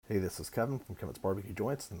Hey, this is Kevin from Kevin's Barbecue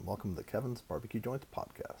Joints, and welcome to the Kevin's Barbecue Joints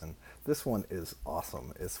podcast. And this one is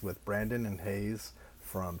awesome. It's with Brandon and Hayes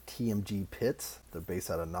from TMG Pits. They're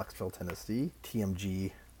based out of Knoxville, Tennessee.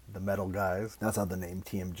 TMG, the metal guys. That's how the name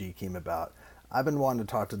TMG came about. I've been wanting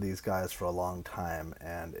to talk to these guys for a long time,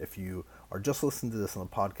 and if you are just listening to this on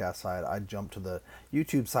the podcast side, I jumped to the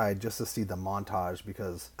YouTube side just to see the montage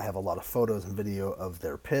because I have a lot of photos and video of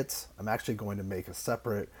their pits. I'm actually going to make a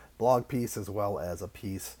separate blog piece as well as a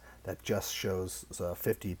piece that just shows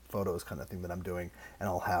 50 photos kind of thing that I'm doing, and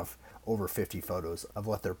I'll have over 50 photos of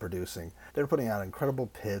what they're producing. They're putting out incredible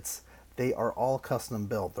pits. They are all custom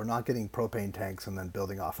built. They're not getting propane tanks and then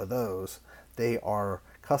building off of those. They are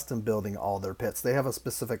custom building all their pits. They have a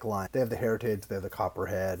specific line. They have the Heritage, they have the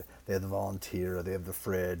Copperhead, they have the Volunteer, they have the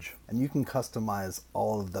Fridge, and you can customize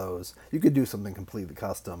all of those. You could do something completely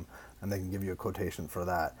custom, and they can give you a quotation for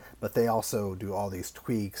that. But they also do all these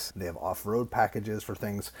tweaks. They have off-road packages for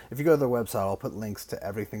things. If you go to their website, I'll put links to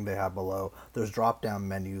everything they have below. There's drop-down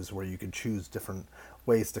menus where you can choose different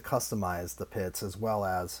ways to customize the pits, as well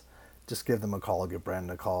as just give them a call, give Brandon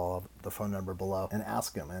a call, the phone number below, and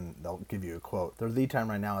ask them, and they'll give you a quote. Their lead time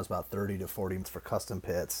right now is about 30 to 40 minutes for custom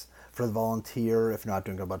pits. For the Volunteer, if you're not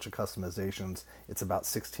doing a bunch of customizations, it's about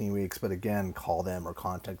 16 weeks. But again, call them or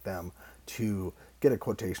contact them to get a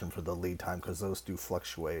quotation for the lead time, because those do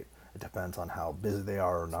fluctuate. It depends on how busy they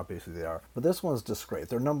are or not busy they are. But this one's just great.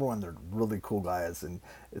 They're number one. They're really cool guys, and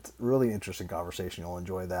it's a really interesting conversation. You'll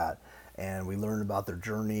enjoy that. And we learn about their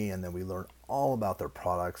journey, and then we learn all about their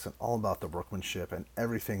products and all about the workmanship and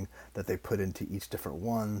everything that they put into each different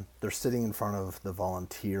one. They're sitting in front of the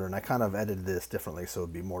Volunteer, and I kind of edited this differently so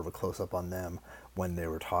it'd be more of a close-up on them when they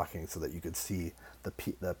were talking so that you could see the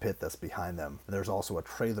pit that's behind them. There's also a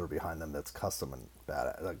trailer behind them that's custom and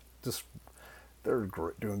bad. Like, just they're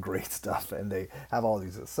doing great stuff, and they have all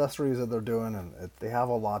these accessories that they're doing, and they have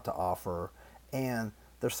a lot to offer, and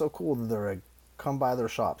they're so cool that they're like, come by their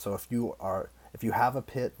shop. So if you have a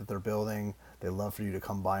pit that they're building, they love for you to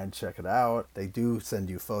come by and check it out. They do send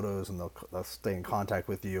you photos, and they'll stay in contact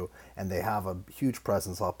with you, and they have a huge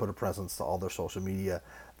presence. I'll put a presence to all their social media.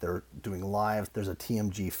 They're doing live. There's a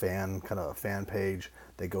TMG fan, kind of a fan page.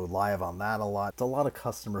 They go live on that a lot. It's a lot of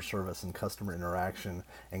customer service and customer interaction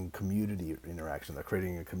and community interaction. They're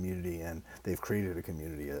creating a community, and they've created a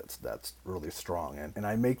community that's really strong. And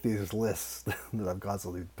I make these lists that I'm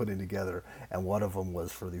constantly putting together, and one of them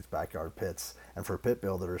was for these backyard pits and for pit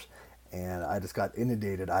builders. And I just got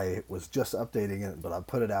inundated. I was just updating it, but I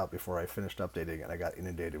put it out before I finished updating it, and I got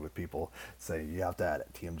inundated with people saying, you have to add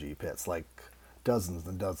TMG pits, like dozens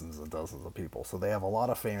and dozens and dozens of people. So they have a lot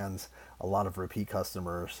of fans, a lot of repeat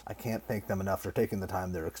customers. I can't thank them enough for taking the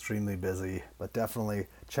time. They're extremely busy, but definitely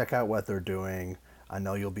check out what they're doing. I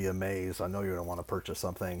know you'll be amazed. I know you're going to want to purchase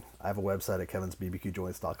something. I have a website at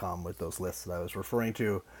kevinsbbqjoints.com with those lists that I was referring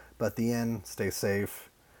to. But at the end, stay safe.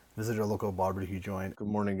 Visit your local barbecue joint. Good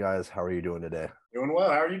morning, guys. How are you doing today? Doing well.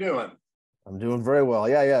 How are you doing? I'm doing very well.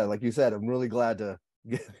 Yeah. Like you said, I'm really glad to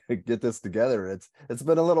get this together. It's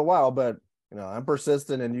been a little while, but I'm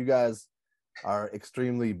persistent, and you guys are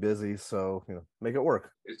extremely busy, so make it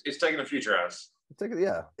work. It's taking a few tries.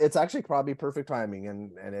 It's actually probably perfect timing,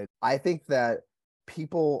 and I think that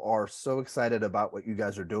people are so excited about what you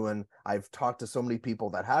guys are doing. I've talked to so many people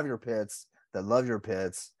that have your pits, that love your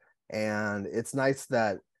pits, and it's nice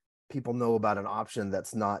that people know about an option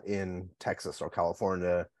that's not in Texas or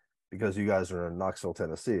California, because you guys are in Knoxville,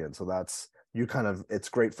 Tennessee, and so it's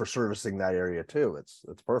great for servicing that area too. It's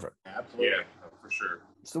perfect. Absolutely. Yeah, for sure.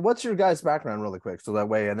 So what's your guys' background really quick, so that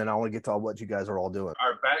way, and then I want to get to what you guys are all doing.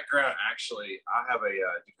 Our background, actually, I have a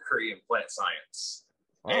degree in plant science,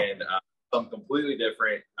 and something completely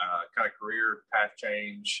different, kind of career path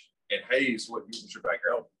change. And Hayes, what's your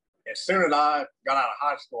background? As soon as I got out of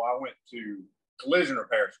high school, I went to collision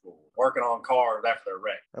repair school, working on cars after they're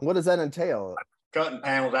wrecked. And what does that entail? Cutting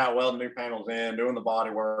panels out, welding new panels in, doing the body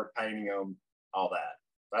work, painting them, all that.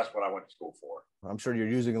 That's what I went to school for. I'm sure you're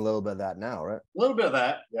using a little bit of that now, right? A little bit of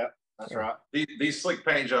that. Yep, that's right. These slick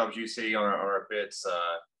paint jobs you see on our pits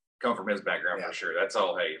come from his background for sure. That's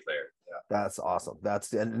all Hayes there. Yeah. That's awesome.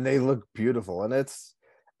 And they look beautiful. And it's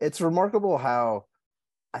remarkable how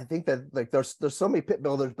I think that, like, there's so many pit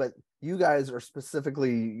builders, but you guys are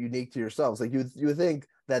specifically unique to yourselves. Like, you would think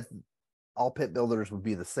that all pit builders would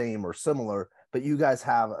be the same or similar, but you guys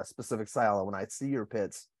have a specific style. And when I see your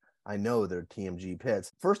pits, I know they're TMG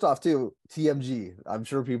pits. First off, too, TMG. I'm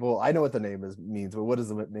sure I know what the name means, but what does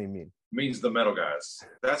the name mean? It means the metal guys.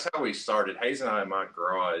 That's how we started. Hayes and I, in my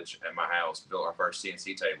garage at my house, built our first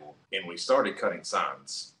CNC table, and we started cutting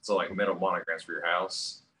signs. So like metal monograms for your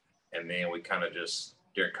house. And then we kind of just,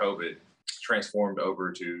 during COVID, transformed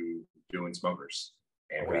over to doing smokers,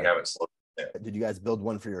 and we Okay. haven't slowed down. Did you guys build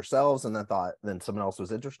one for yourselves and then someone else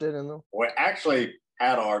was interested in them? We actually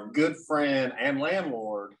had our good friend and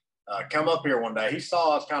landlord come up here one day. He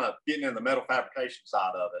saw us kind of getting in the metal fabrication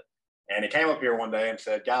side of it. And he came up here one day and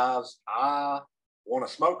said, guys, I want a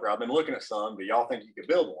smoker. I've been looking at some. Do y'all think you could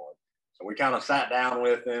build one? So we kind of sat down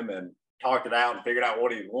with him and talked it out and figured out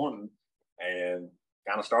what he was wanting, and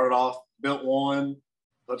kind of started off, built one,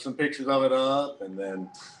 put some pictures of it up, and then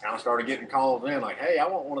kind of started getting calls in like, hey, I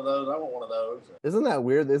want one of those. I want one of those. Isn't that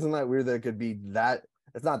weird? Isn't that weird that it could be that?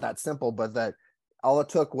 It's not that simple, but that all it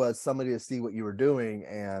took was somebody to see what you were doing,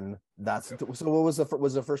 and that's so. What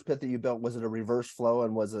was the first pit that you built? Was it a reverse flow,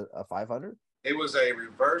 and was it a 500? It was a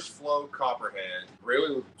reverse flow copperhead,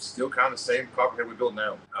 really still kind of the same copperhead we build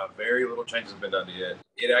now. Very little changes have been done to it.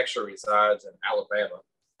 It actually resides in Alabama.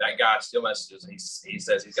 That guy still messages. He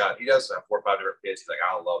says he does have 4 or 5 different pits. He's like,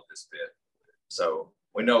 I love this pit. So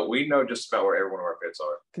we know just about where every one of our pits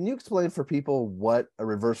are. Can you explain for people what a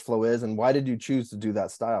reverse flow is and why did you choose to do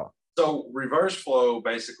that style? So reverse flow,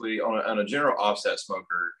 basically on a general offset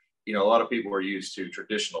smoker, a lot of people are used to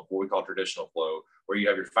traditional, what we call traditional flow, where you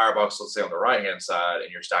have your firebox, let's say on the right-hand side, and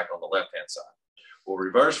you're stacking on the left-hand side. Well,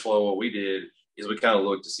 reverse flow, what we did is we kind of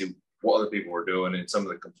looked to see what other people were doing and some of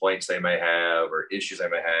the complaints they may have or issues they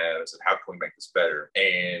may have, and said, how can we make this better?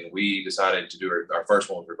 And we decided to do our first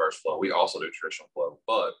one with reverse flow. We also do traditional flow,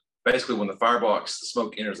 but basically when the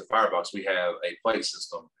smoke enters the firebox, we have a plate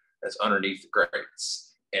system that's underneath the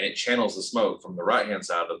grates, and it channels the smoke from the right-hand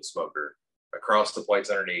side of the smoker across the plates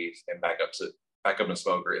underneath and back up in the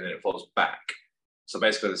smoker, and then it flows back. So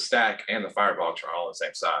basically the stack and the firebox are all on the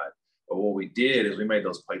same side. But what we did is we made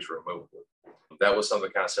those plates removable. That was something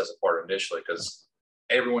that kind of sets apart initially, because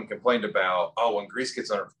everyone complained about, when grease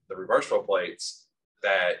gets under the reverse flow plates,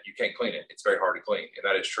 that you can't clean it. It's very hard to clean, and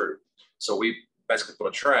that is true. So we basically put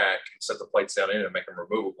a track and set the plates down in it and make them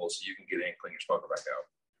removable so you can get in and clean your smoker back out.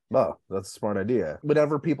 Oh, that's a smart idea.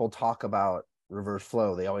 Whenever people talk about reverse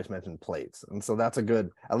flow, they always mention plates. And so that's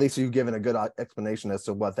at least you've given a good explanation as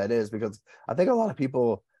to what that is, because I think a lot of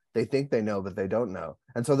people, they think they know, but they don't know.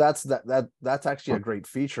 And so that's actually a great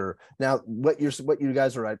feature. Now, what you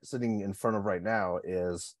guys are sitting in front of right now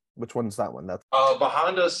is, which one's that one? That's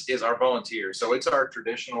behind us is our Volunteer. So it's our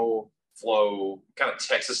traditional flow, kind of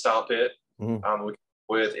Texas style pit. Mm-hmm.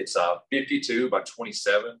 It's 52 by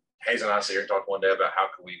 27. Hayes and I sat here and talked one day about how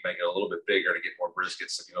can we make it a little bit bigger to get more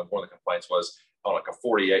briskets. One of the complaints was on like a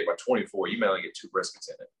 48 by 24, you may only get 2 briskets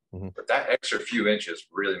in it. Mm-hmm. But that extra few inches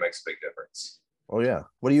really makes a big difference. Oh, yeah.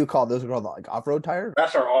 What do you call those? Are called like off-road tires?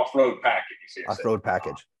 That's our off-road package. Off-road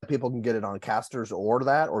package. People can get it on casters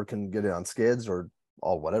or can get it on skids or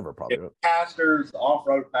all whatever, probably. Casters,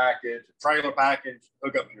 off-road package, trailer package,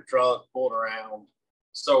 hook up your truck, pull it around.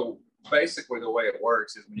 So basically the way it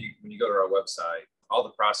works is when you go to our website, all the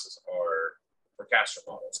prices are for caster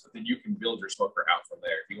models, but then you can build your smoker out from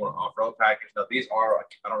there. If you want an off-road package, now these are,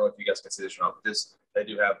 I don't know if you guys can see this or not, but they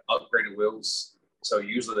do have upgraded wheels. So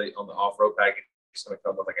usually on the off-road package, it's going to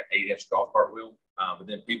come with like an 8-inch golf cart wheel, but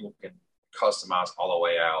then people can customize all the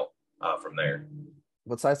way out from there.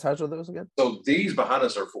 What size tires are those again? So these behind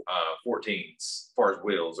us are 14s as far as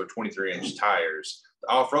wheels, or 23-inch tires. The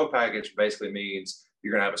off-road package basically means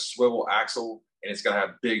you're going to have a swivel axle, and it's going to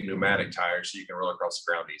have big pneumatic tires so you can roll across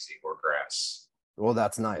the ground easy or grass. Well,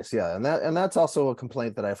 that's nice. Yeah. And that's also a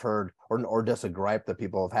complaint that I've heard, or just a gripe that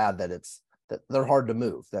people have had, that they're hard to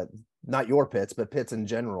move, that not your pits, but pits in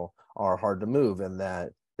general are hard to move, and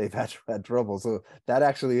that they've had trouble. So that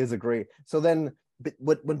actually is a great, so then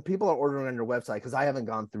when people are ordering on your website, because I haven't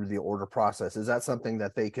gone through the order process, is that something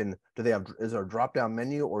that is there a drop down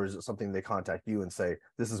menu, or is it something they contact you and say,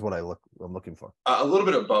 this is what I'm looking for? A little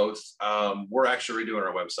bit of both. We're actually redoing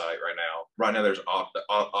our website right now. Right now there's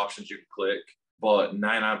options you can click, but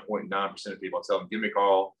 99.9% of people, I tell them, give me a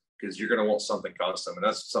call, because you're going to want something custom, and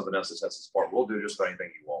that's something else that sets us apart. We'll do just about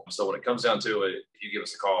anything you want. So when it comes down to it, if you give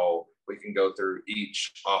us a call, we can go through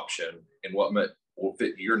each option and what will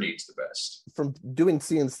fit your needs the best. From doing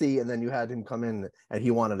CNC, and then you had him come in and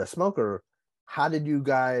he wanted a smoker, how did you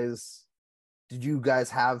guys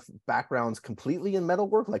have backgrounds completely in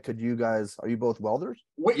metalwork? Like, are you both welders?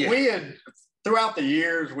 We had, throughout the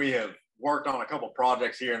years, we have worked on a couple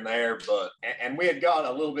projects here and there, and we had got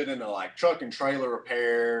a little bit into like truck and trailer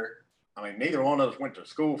repair. I mean, neither one of us went to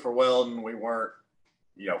school for welding. We weren't,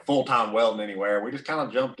 full-time welding anywhere. We just kind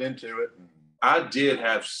of jumped into it. I did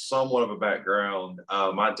have somewhat of a background.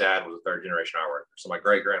 My dad was a third-generation iron worker. So my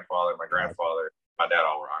great-grandfather, my grandfather, my dad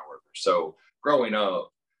all were iron workers. So growing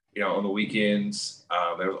up, on the weekends,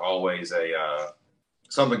 there was always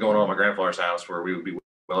something going on at my grandfather's house where we would be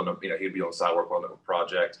he'd be on the side working on the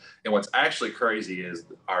project. And what's actually crazy is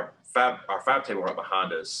our fab table right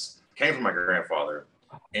behind us came from my grandfather.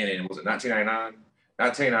 And in, was it 1999?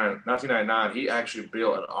 1999, he actually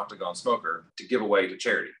built an octagon smoker to give away to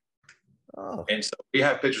charity. Oh. And so we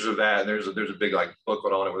have pictures of that, and there's a big like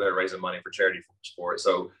booklet on it where they're raising money for charity for it.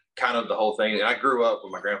 So kind of the whole thing. And I grew up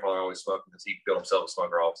with my grandfather always smoking because he built himself a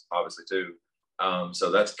smoker, obviously too. So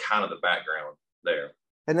that's kind of the background there.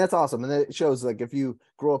 And that's awesome. And it shows like if you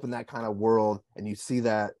grow up in that kind of world and you see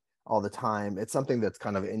that all the time, it's something that's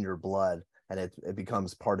kind of in your blood and it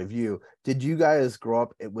becomes part of you. Did you guys grow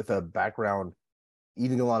up with a background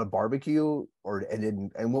eating a lot of barbecue,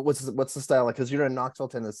 and what's the style like? Because you're in Knoxville,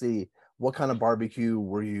 Tennessee. What kind of barbecue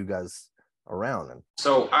were you guys around in?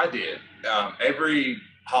 So I did every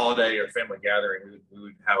holiday or family gathering, we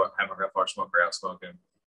would have my grandfather smoker out smoking,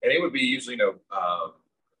 and it would be usually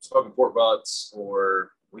smoking pork butts,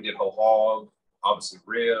 or we did whole hog, obviously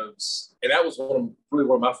ribs, and that was really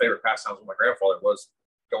one of my favorite pastimes with my grandfather was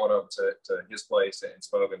going up to his place and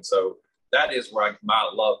smoking. So that is where my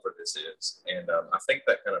love for this is. And I think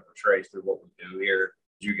that kind of portrays through what we do here.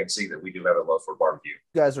 You can see that we do have a love for barbecue.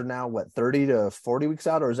 You guys are now what, 30 to 40 weeks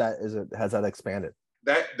out, or has that expanded?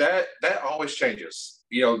 That always changes.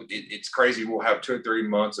 It's crazy. We'll have 2 or 3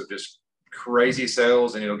 months of just crazy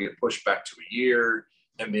sales, and it'll get pushed back to a year,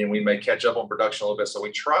 and then we may catch up on production a little bit. So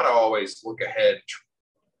we try to always look ahead,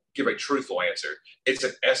 give a truthful answer. It's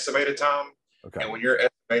an estimated time. Okay. And when you're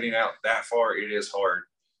estimating out that far, it is hard,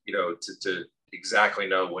 to exactly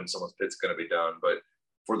know when someone's pit's going to be done. But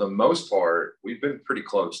for the most part, we've been pretty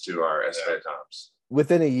close to our estimated times.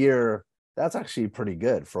 Within a year, that's actually pretty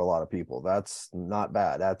good for a lot of people. That's not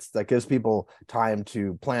bad. That gives people time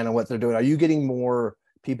to plan on what they're doing. Are you getting more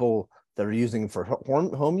people that are using for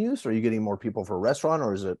home use? Or are you getting more people for restaurant,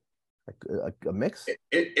 or is it a mix?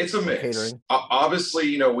 It's a mix. Catering.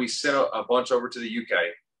 Obviously, we sent a bunch over to the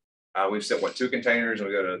UK. We've sent 2 containers, and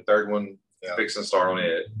we got a third one fix and start on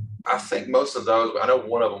it. I think most of those, I know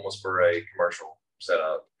one of them was for a commercial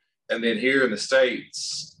setup. And then here in the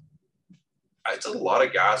States, it's a lot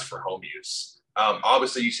of guys for home use.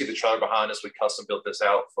 Obviously, you see the trailer behind us. We custom built this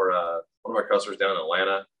out for one of our customers down in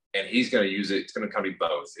Atlanta, and he's going to use it. It's going to kind of be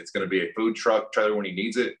both. It's going to be a food truck trailer when he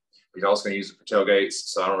needs it. He's also going to use it for tailgates.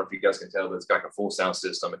 So I don't know if you guys can tell, but it's got a full sound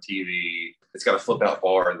system, a TV. It's got a flip out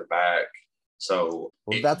bar in the back. So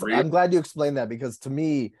I'm glad you explained that, because to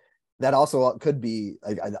me, that also could be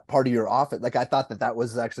a part of your office. Like I thought that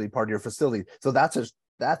was actually part of your facility. So that's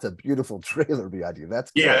a beautiful trailer behind you.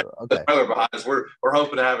 That's yeah. Okay. The trailer behind us. We're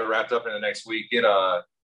hoping to have it wrapped up in the next week. It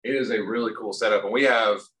is a really cool setup, and we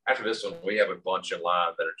have after this one we have a bunch in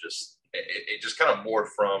line that are just it just kind of morphed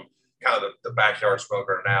from kind of the backyard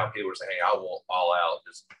smoker. Now people are saying, "Hey, I want all out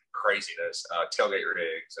just craziness, tailgate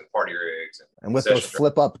rigs and party rigs, and with those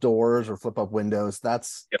flip up doors or flip up windows."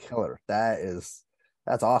 That's killer.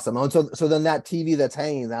 That's awesome. Oh, so then that TV that's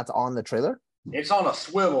hanging, that's on the trailer? It's on a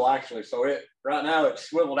swivel, actually. So right now it's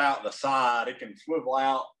swiveled out the side. It can swivel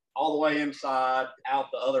out all the way inside, out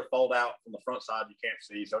the other fold out from the front side you can't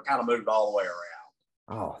see. So it kind of moved all the way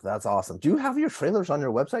around. Oh, that's awesome. Do you have your trailers on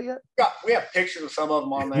your website yet? Yeah, we have pictures of some of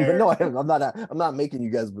them on there. No, I'm not making you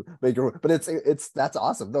guys make your, but that's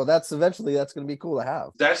awesome. No, eventually that's going to be cool to have.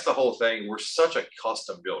 That's the whole thing. We're such a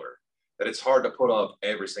custom builder that it's hard to put up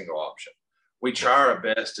every single option. We try our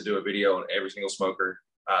best to do a video on every single smoker.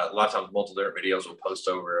 A lot of times, multiple different videos we'll post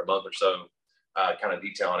over a month or so, kind of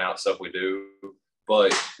detailing out stuff we do.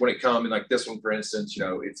 But when it comes, like this one, for instance,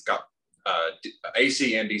 it's got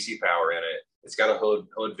AC and DC power in it. It's got a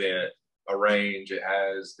hood vent, a range. It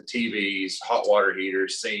has the TVs, hot water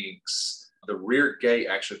heaters, sinks. The rear gate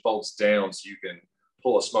actually folds down so you can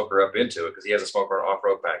pull a smoker up into it because he has a smoker on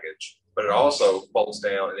off-road package. But it also folds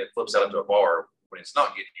down and it flips out into a bar when it's not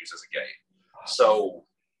getting used as a gate. So,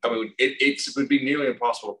 I mean, it would be nearly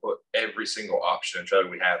impossible to put every single option and trailer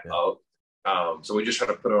we have up. So we just try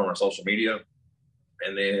to put it on our social media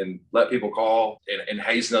and then let people call. And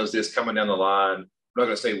Hayes knows this coming down the line. I'm not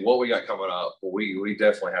going to say what we got coming up, but we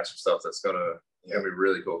definitely have some stuff that's going to be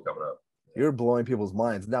really cool coming up. You're blowing people's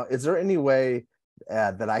minds. Now, is there any way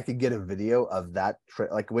that I could get a video of that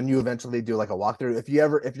like when you eventually do like a walkthrough? If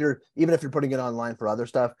you're putting it online for other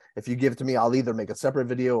stuff, if you give it to me, I'll either make a separate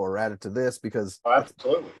video or add it to this, because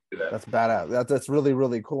absolutely that's badass. That's really,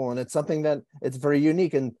 really cool. And it's something that it's very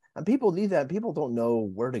unique, and people need that. People don't know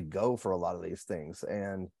where to go for a lot of these things.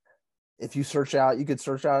 And if you you could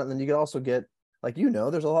search out, and then you could also get, like,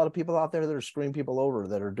 there's a lot of people out there that are screwing people over,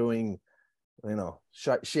 that are doing,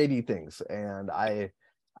 shady things. And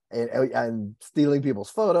and stealing people's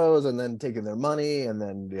photos and then taking their money. And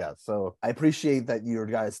then, yeah, so I appreciate that you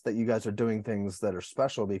guys are doing things that are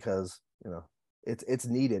special, because, you know, it's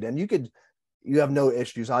needed. And you have no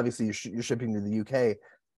issues. Obviously you're shipping to the UK.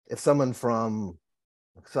 If someone from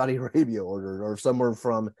Saudi Arabia ordered, or somewhere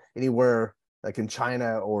from anywhere like in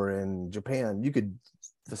China or in Japan, you could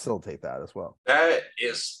facilitate that as well. That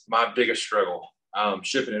is my biggest struggle,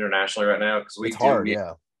 shipping internationally right now, because It's hard.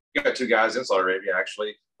 Yeah. We got two guys in Saudi Arabia,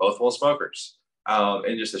 actually, both full smokers.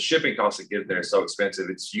 And just the shipping cost to get there is so expensive.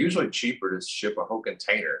 It's usually cheaper to ship a whole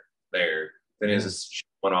container there than it is to ship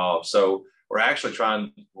one off. So we're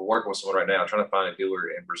working with someone right now, trying to find a dealer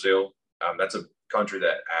in Brazil. That's a country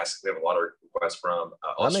that we have a lot of requests from.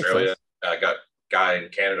 Australia, got a guy in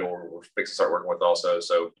Canada we're fixing to start working with also.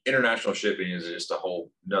 So international shipping is just a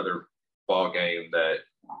whole another ball game that,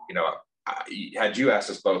 you know, had you asked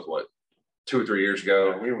us both, 2 or 3 years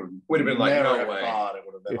ago, we would have been like, no way. It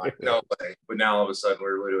would have been like, no way. But now all of a sudden, we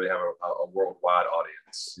literally have a worldwide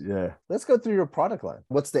audience. Yeah. Let's go through your product line.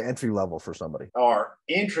 What's the entry level for somebody? Our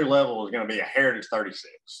entry level is going to be a Heritage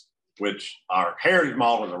 36, which our Heritage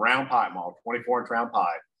model is a round pipe model, 24-inch round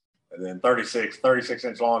pipe, and then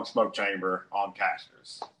 36-inch long smoke chamber on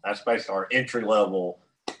casters. That's basically our entry level,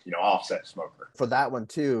 you know, offset smoker. For that one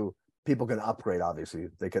too, people can upgrade. Obviously,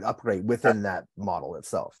 they could upgrade within that model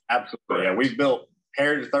itself. Absolutely. Yeah, we built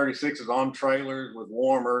Heritage 36s on trailers with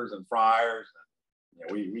warmers and fryers.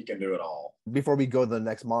 Yeah, we can do it all. Before we go to the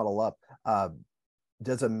next model up,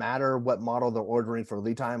 does it matter what model they're ordering for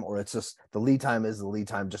lead time, or it's just the lead time is the lead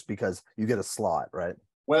time just because you get a slot, right?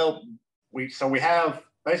 Well, we have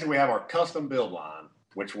our custom build line,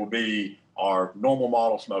 which will be our normal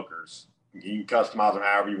model smokers. You can customize them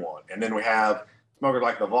however you want. And then we have smokers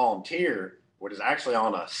like the Volunteer, which is actually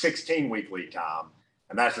on a 16-week lead time.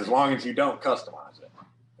 And that's as long as you don't customize it.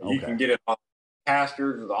 You can get it on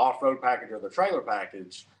casters or the off-road package or the trailer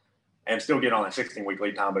package and still get on that 16-week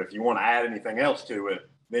lead time. But if you want to add anything else to it,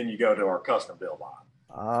 then you go to our custom build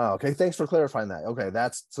line. Okay. Thanks for clarifying that. Okay.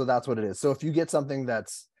 That's what it is. So if you get something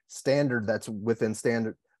that's standard, that's within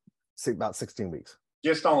standard, about 16 weeks.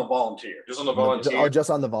 Just on the Volunteer. Just on the Volunteer. Just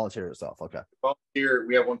on the Volunteer itself. Okay. Volunteer,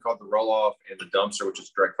 we have one called the roll-off and the dumpster, which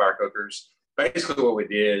is direct fire cookers. Basically what we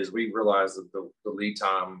did is we realized that the lead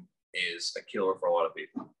time is a killer for a lot of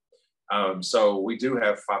people. So we do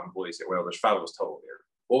have 5 employees here. Well, there's 5 of us total here.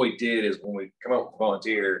 What we did is when we come up with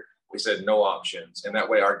Volunteer, we said no options. And that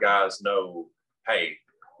way our guys know, hey,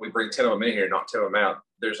 we bring 10 of them in here, not 10 of them out.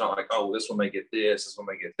 There's not like, oh, this one may get this one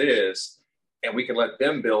may get this. And we can let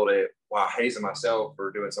them build it while Hayes and myself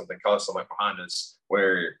are doing something custom like behind us,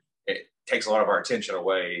 where it takes a lot of our attention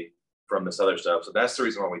away from this other stuff. So that's the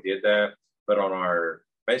reason why we did that. But on our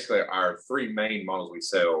 3 main models we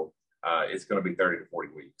sell, it's going to be 30 to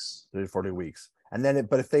 40 weeks. 30 to 40 weeks. And then,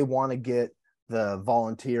 but if they want to get the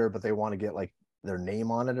Volunteer, but they want to get like their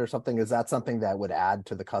name on it or something, is that something that would add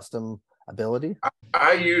to the custom ability?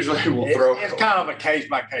 I usually will throw. It's kind of a case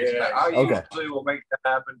by case. I usually will make that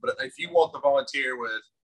happen. But if you want the Volunteer with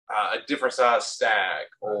a different size stack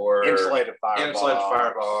or insulated firebox,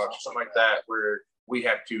 something like that, where we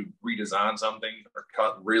have to redesign something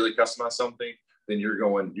or really customize something, then you're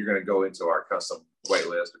going to go into our custom wait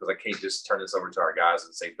list, because I can't just turn this over to our guys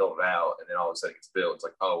and say build it out, and then all of a sudden it's built. It's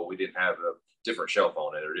like, oh, well, we didn't have a different shelf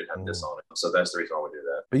on it or didn't have this on it. So that's the reason why we do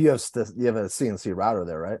that. But you have a CNC router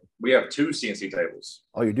there, right? We have 2 CNC tables.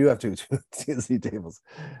 Oh, you do have two CNC tables.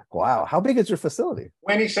 Wow. How big is your facility?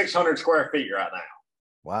 2,600 square feet right now.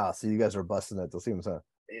 Wow. So you guys are busting at the seams, huh?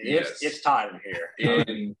 It's tight in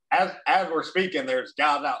here. As we're speaking, there's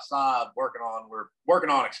guys outside we're working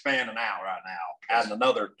on expanding out right now, adding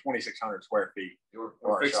another 2,600 square feet.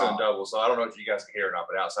 We're fixing a double, so I don't know if you guys can hear it or not,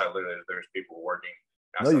 but outside literally there's people working.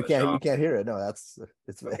 No, you can't. You can't hear it. No, it's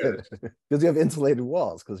because you have insulated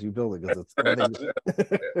walls because you build it.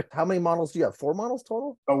 It's How many models do you have? 4 models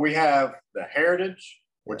total? So we have the Heritage,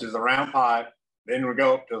 which is the round pipe. Then we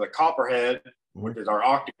go up to the Copperhead, which is our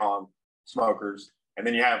octagon smokers. And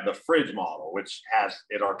then you have the fridge model, which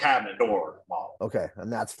is our cabinet door model. Okay.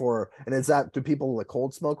 And do people like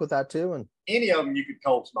cold smoke with that too? And any of them you could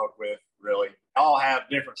cold smoke with, really. All have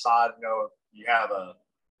different sizes. You know, you have a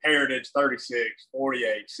Heritage 36,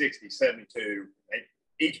 48, 60, 72.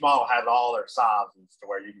 Each model has all their sizes to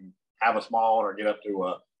where you can have a small one or get up to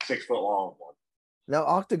a 6-foot long one. Now,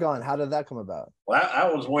 octagon, how did that come about? Well,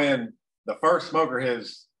 that was when the first smoker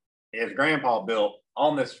his grandpa built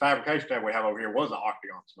on this fabrication table we have over here was an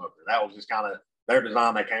octagon smoker. That was just kind of their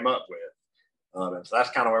design they came up with. And so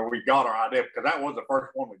that's kind of where we got our idea, because that was the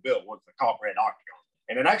first one we built, was the Copperhead octagon.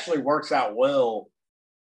 And it actually works out well,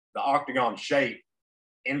 the octagon shape,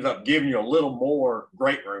 ends up giving you a little more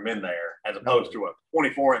grate room in there as opposed to a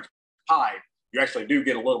 24-inch pipe. You actually do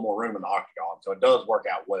get a little more room in the octagon. So it does work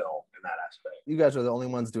out well in that aspect. You guys are the only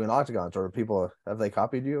ones doing octagons, or people, have they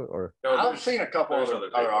copied you? Or no, I've seen a couple of other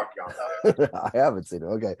octagons. I haven't seen it.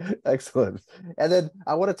 Okay, excellent. And then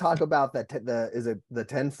I want to talk about that. Is it the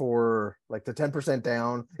 10 for like the 10%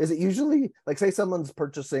 down? Is it usually like, say someone's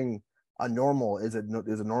purchasing a normal? Is it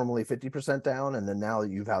normally 50% down, and then now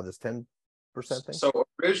you've had this 10% thing? So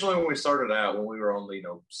originally, when we started out, when we were only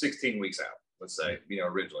 16 weeks out, let's say,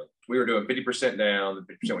 originally we were doing 50% down, and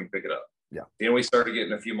 50% we pick it up. Yeah. Then we started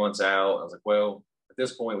getting a few months out. I was like, well, at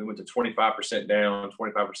this point, we went to 25% down,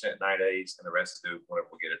 25% 9 days, and the rest due whenever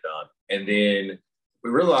we get it done. And then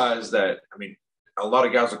we realized that, a lot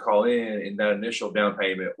of guys will call in that initial down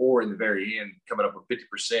payment, or in the very end, coming up with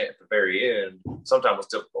 50% at the very end, sometimes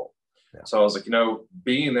it's difficult. Yeah. So I was like,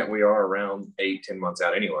 being that we are around 8-10 months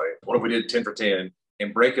out anyway, what if we did 10 for 10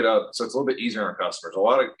 and break it up so it's a little bit easier on our customers? A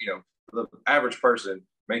lot of, the average person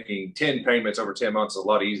making 10 payments over 10 months is a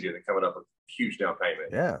lot easier than coming up with a huge down payment.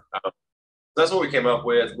 Yeah. That's what we came up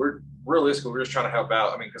with. We're just trying to help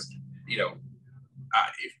out. Because,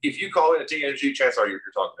 if you call in a TMG, chances are you're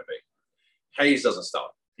talking to me. Hayes doesn't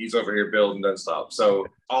stop. He's over here building, doesn't stop. So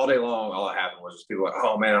all day long, all that happened was just people like,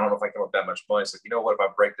 oh man, I don't know if I can come up that much money. It's like, what, if I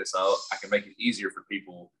break this up, I can make it easier for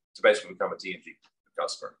people to basically become a TMG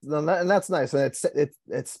customer. And that's nice. And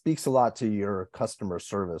it speaks a lot to your customer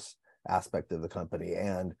service aspect of the company.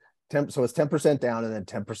 And so it's 10% down and then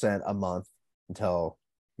 10% a month until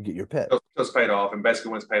you get your pit. It's paid off, and basically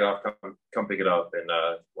when it's paid off, come pick it up, and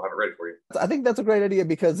we'll have it ready for you. I think that's a great idea,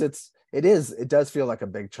 because it does feel like a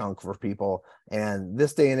big chunk for people. And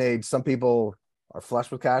this day and age, some people are flush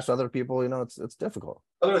with cash, other people, it's difficult.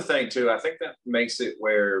 Other thing too, I think that makes it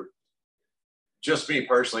where, just me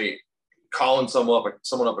personally, calling someone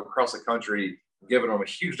up across the country, giving them a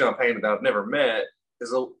huge down payment that I've never met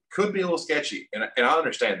could be a little sketchy, and I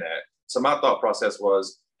understand that. So my thought process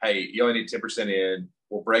was, hey, you only need 10% in.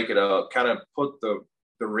 We'll break it up, kind of put the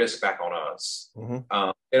risk back on us. Mm-hmm.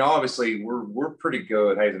 And obviously, we're pretty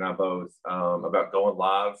good, Hayes and I both, about going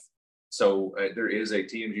live. So there is a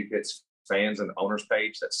TMG Pits fans and owners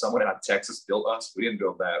page that someone out of Texas built us. We didn't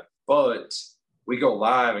build that, but we go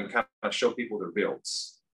live and kind of show people their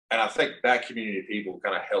builds. And I think that community of people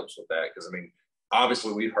kind of helps with that, because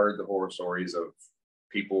obviously we've heard the horror stories of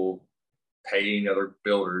people paying other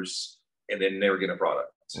builders and then never getting a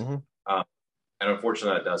product. Mm-hmm. And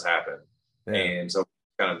unfortunately, that does happen. Yeah. And so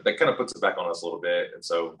that kind of puts it back on us a little bit. And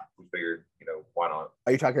so we figured, why not?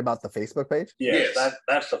 Are you talking about the Facebook page? Yes.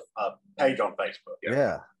 That's a page on Facebook.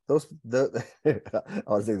 Yeah. Those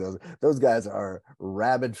guys are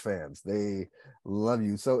rabid fans. They love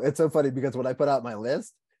you. So it's so funny, because when I put out my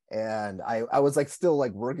list, and I was still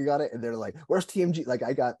working on it, and they're like, where's TMG?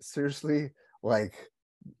 I got seriously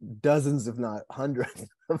dozens, if not hundreds,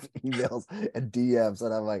 of emails and DMs,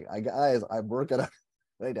 and I'm like, guys, I'm working on it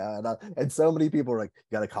right now, and so many people are like,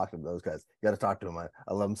 you got to talk to those guys, you got to talk to them.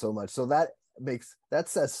 I love them so much. So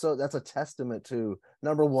that's a testament to,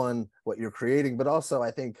 number one, what you're creating, but also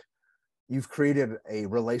I think you've created a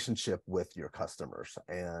relationship with your customers,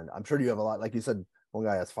 and I'm sure you have a lot. Like you said, one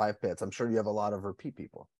guy has 5 pits. I'm sure you have a lot of repeat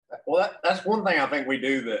people. Well, that's one thing I think we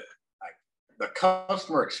do, that the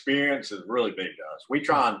customer experience is really big to us. We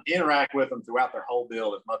try and interact with them throughout their whole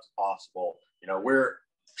build as much as possible. We're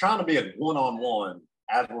trying to be as one-on-one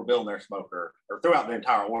as we're building their smoker, or throughout the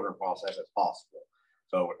entire ordering process as possible.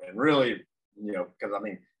 So, and really, because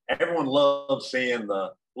everyone loves seeing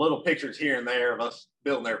the little pictures here and there of us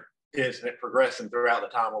building their pits and it progressing throughout the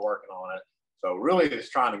time we're working on it. So really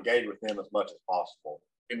just trying to engage with them as much as possible.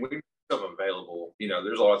 And we make them available.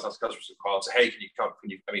 There's a lot of times customers who call and say, hey, can you come?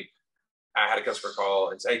 I had a customer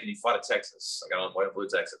call and say, hey, can you fly to Texas? I got on a plane to flew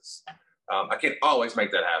to Texas. I can't always make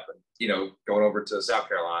that happen. Going over to South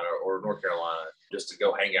Carolina or North Carolina just to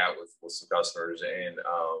go hang out with some customers and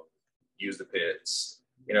use the pits.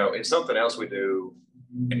 It's something else we do,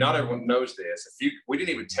 and not everyone knows this. We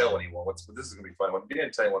didn't even tell anyone. This is going to be fun. We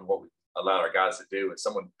didn't tell anyone what we allowed our guys to do, and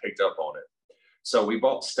someone picked up on it. So we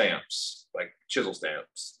bought stamps, like chisel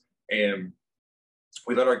stamps, and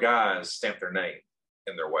we let our guys stamp their name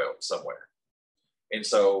in their weld somewhere. And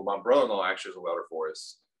so my brother-in-law actually is a welder for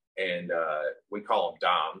us, and we call him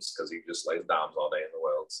dimes because he just lays dimes all day in the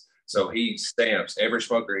welds. So he stamps every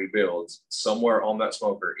smoker he builds. Somewhere on that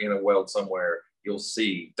smoker in a weld somewhere, you'll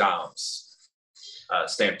see dimes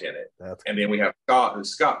stamped in it. And then we have Scott, who's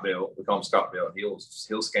Scott built. We call him Scott built.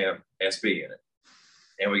 He'll stamp SB in it.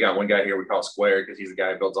 And we got one guy here we call Square because he's the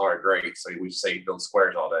guy who builds all our grates. So we say he builds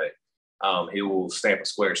squares all day. He will stamp a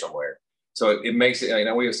square somewhere. So it makes it, we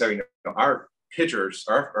always say, our pictures,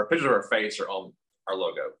 our pictures of our face are on our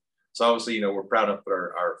logo. So obviously, we're proud enough to put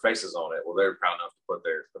our faces on it. Well, they're proud enough to put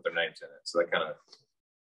their names in it. So that kind of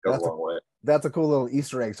goes a long way. That's a cool little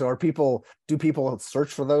Easter egg. So do people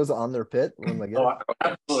search for those on their pit when they get it?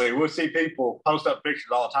 Absolutely. We'll see people post up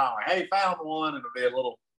pictures all the time. Like, hey, found one, and it'll be a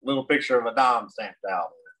little picture of a dime stamped out.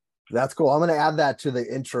 That's cool. I'm going to add that to the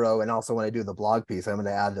intro, and also when I do the blog piece, I'm going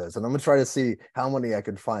to add those, and I'm going to try to see how many I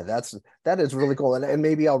can find. That is really cool, and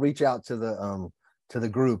maybe I'll reach out to the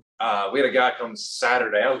group. We had a guy come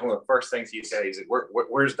Saturday. That was one of the first things he said. He said,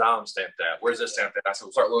 "Where's Dom stamped at? Where's this stamped at?" I said,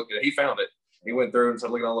 "We'll start looking." He found it. He went through and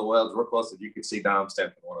started looking at all the welds real close. You could see Dom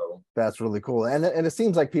stamped in one of them. That's really cool, and it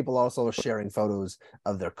seems like people also are sharing photos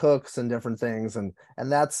of their cooks and different things, and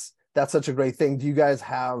that's such a great thing. Do you guys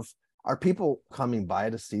are people coming by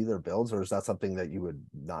to see their builds, or is that something that you would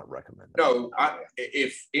not recommend? No,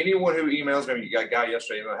 if anyone who emails me, you got a guy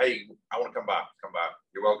yesterday, hey, I want to come by.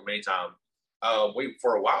 You're welcome anytime.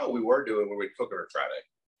 For a while we were doing where we'd cook every Friday,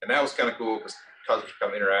 and that was kind of cool because customers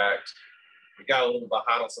come interact. We got a little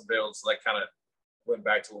behind on some builds, so that kind of went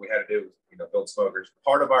back to what we had to do, build smokers.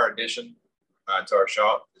 Part of our addition to our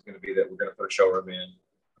shop is going to be that we're going to put a showroom in,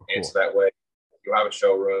 and so that way you'll have a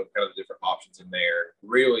showroom, kind of different options in there.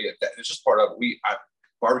 Really, it's just part of it.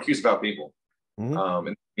 Barbecue's about people in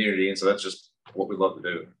the community, and so that's just what we love to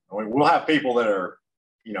do. I mean, we'll have people that are,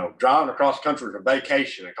 driving across country for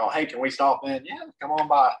vacation and call, hey, can we stop in? Yeah, come on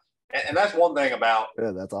by. And that's one thing about.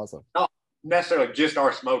 Yeah, that's awesome. Not necessarily just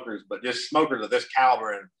our smokers, but just smokers of this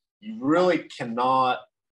caliber. And you really cannot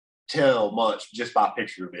tell much just by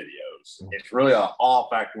picture videos. It's really an awe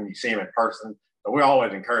factor when you see them in person. So we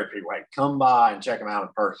always encourage people, hey, come by and check them out in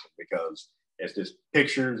person, because it's just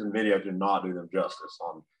pictures and videos do not do them justice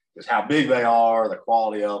on just how big they are, the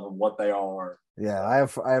quality of them, what they are. Yeah, I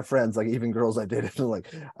have friends, like even girls I dated,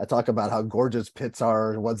 like I talk about how gorgeous pits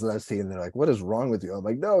are, ones that I've seen, and they're like, what is wrong with you? I'm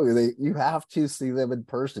like, no, you have to see them in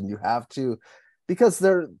person. You have to, because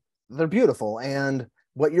they're beautiful, and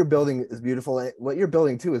what you're building is beautiful. What you're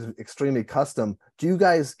building too is extremely custom. Do you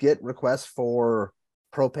guys get requests for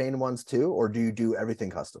propane ones too, or do you do everything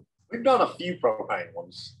custom? We've done a few propane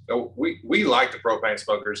ones. So we like the propane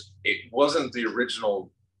smokers. It wasn't the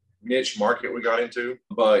original niche market we got into,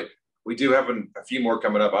 but we do have a few more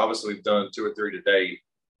coming up. Obviously, we've done 2 or 3 to date,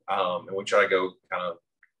 and we try to go kind of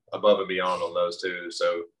above and beyond on those too.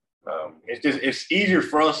 So it's easier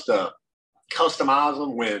for us to customize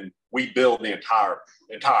them when we build the entire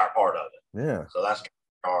part of it. Yeah. So that's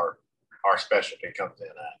our specialty comes in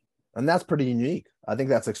at. And that's pretty unique. I think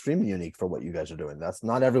that's extremely unique for what you guys are doing. That's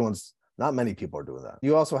not many people are doing that.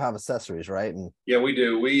 You also have accessories, right? And yeah, we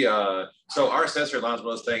do. So our accessory line is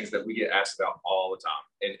one of those things that we get asked about all the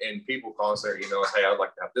time. And people call us there, us, hey, I'd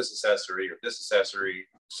like to have this accessory or this accessory.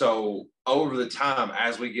 So over the time,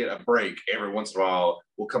 as we get a break, every once in a while,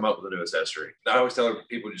 we'll come up with a new accessory. I always tell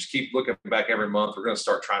people, just keep looking back every month. We're going to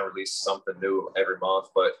start trying to release something new every month.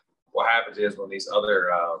 But what happens is when these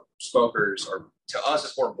other smokers are, to us,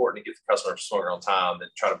 it's more important to get the customer smoker on time than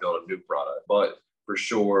try to build a new product. But for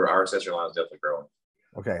sure, our accessory line is definitely growing.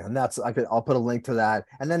 Okay, and I'll put a link to that.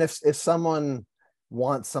 And then if someone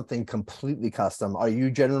wants something completely custom, are you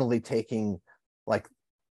generally taking, like,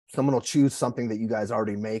 someone will choose something that you guys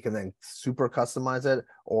already make and then super customize it,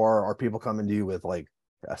 or are people coming to you with like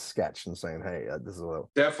a sketch and saying, hey, this is what?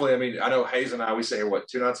 Definitely. I mean, I know Hayes and I, we say here,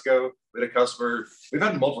 2 nights ago, we had a customer, we've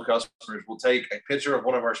had multiple customers will take a picture of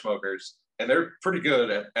one of our smokers, and they're pretty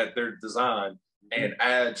good at their design, and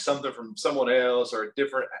add something from someone else or a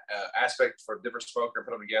different aspect for a different smoker and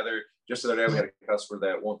put them together. Just the other day, we had a customer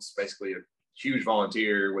that wants basically a huge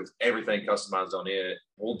volunteer with everything customized on it.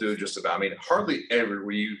 We'll do just about, hardly ever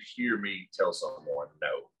will you hear me tell someone no.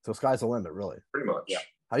 So sky's the limit, really. Pretty much. Yeah.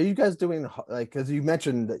 How are you guys doing, like, because you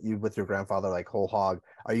mentioned that you, with your grandfather, like whole hog,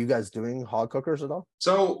 are you guys doing hog cookers at all?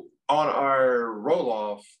 So on our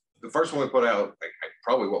roll-off, the first one we put out,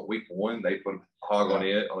 probably week 1, they put a hog on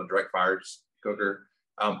it, on a direct fire cooker.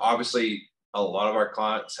 Obviously, a lot of our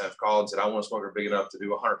clients have called and said, I want a smoker big enough to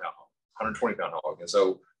do a 100-pound hog, 120-pound hog. And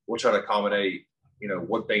so we'll try to accommodate,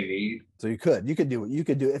 what they need. So you could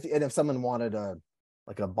do if someone wanted a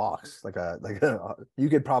box, you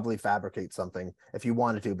could probably fabricate something if you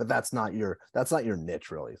wanted to, but that's not your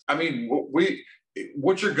niche, really.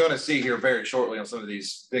 What you're going to see here very shortly on some of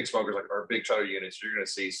these big smokers, like our big shutter units, you're going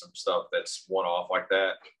to see some stuff that's one-off like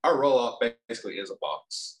that. Our roll-off basically is a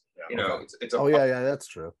box. Yeah, it's a box. Yeah, that's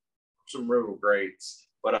true. Some real grades.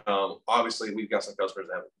 But obviously, we've got some customers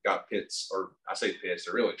that have got pits, or I say pits,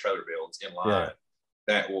 they're really trailer builds in line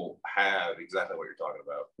that will have exactly what you're talking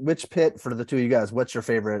about. Which pit, for the two of you guys, what's your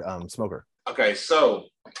favorite smoker? Okay, so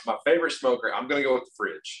my favorite smoker, I'm going to go with the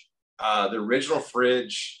fridge. The original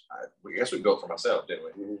fridge, I guess we built for myself, didn't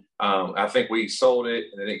we? Mm-hmm. I think we sold it,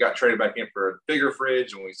 and then it got traded back in for a bigger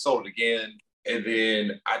fridge, and we sold it again. And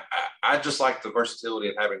then I just like the versatility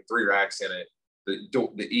of having 3 racks in it,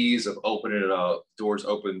 the ease of opening it up, doors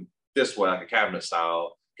open this way, like a cabinet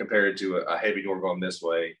style, compared to a heavy door going this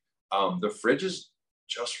way. The fridges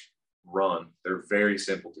just run. They're very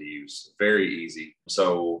simple to use, very easy.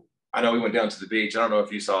 So I know we went down to the beach. I don't know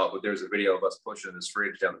if you saw it, but there's a video of us pushing this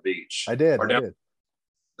fridge down the beach. I did. Or down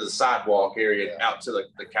the sidewalk area out to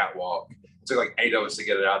the catwalk. It took like 8 of us to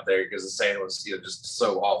get it out there because the sand was just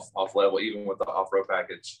so off level, even with the off-road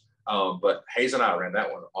package. But Hayes and I ran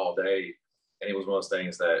that one all day, and it was one of those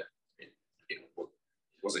things that it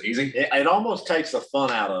was it easy? It almost takes the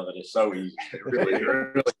fun out of it. It's so easy.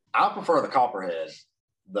 really. I prefer the Copperhead.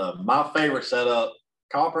 My favorite setup,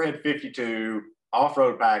 Copperhead 52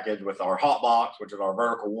 off-road package with our hot box, which is our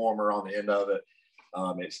vertical warmer on the end of it.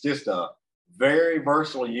 It's just a very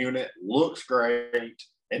versatile unit. Looks great.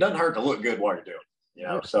 It doesn't hurt to look good while you're doing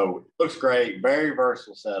it. So it looks great. Very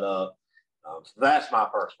versatile setup. So that's my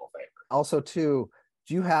personal favorite. Also, too,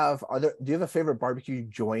 do you have a favorite barbecue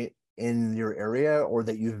joint in your area or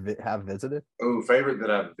that you have visited? Oh, favorite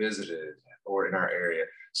that I've visited or in our area.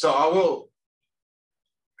 So I will.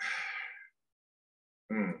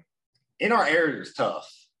 In our area is tough.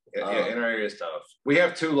 Yeah, in our area is tough. We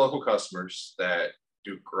have 2 local customers that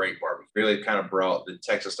do great barbecue. Really kind of brought the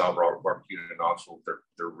Texas style barbecue to Knoxville.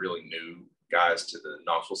 They're really new guys to the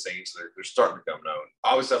Knoxville scene, so they're starting to become known.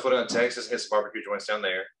 Obviously, I put on Texas, hit some barbecue joints down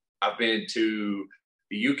there. I've been to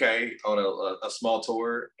the UK on a small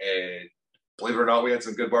tour, and believe it or not, we had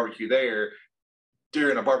some good barbecue there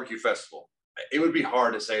during a barbecue festival. It would be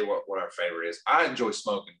hard to say what our favorite is. I enjoy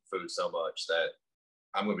smoking food so much that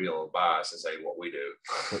I'm going to be a little biased and say what we do.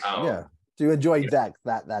 Yeah. Do you enjoy that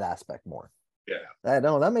aspect more? Yeah.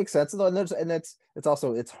 No, that makes sense. And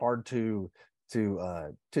it's hard to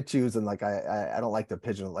choose. And like, I don't like the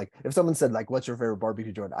pigeon. Like if someone said like, what's your favorite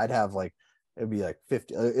barbecue joint? I'd have like, it'd be like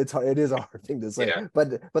 50. It is a hard thing to say, but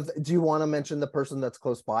do you want to mention the person that's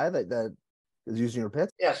close by that is using your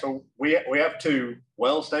pits? Yeah. So we have 2,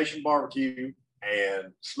 Well Station Barbecue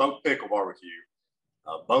and Smoked Pickle Barbecue.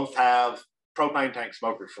 Both have propane tank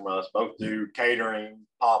smokers from us. Both do catering,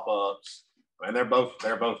 pop-ups, and they're both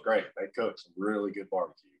great. They cook some really good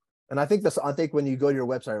barbecue. And I think when you go to your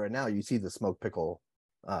website right now, you see the smoked pickle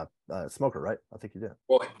smoker, right? I think you did.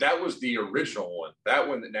 Well, that was the original one. That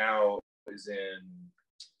one that now is in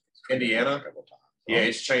Indiana. Yeah,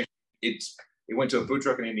 it's changed. He went to a food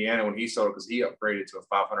truck in Indiana when he sold it because he upgraded to a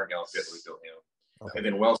 500-gallon pit that we built him. Okay. And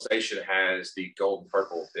then Well Station has the gold and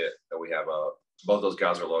purple pit that we have up. Both those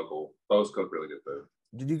guys are local. Both cook really good food.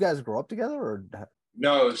 Did you guys grow up together or?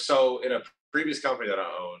 No. So in a previous company that I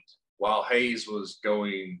owned, while Hayes was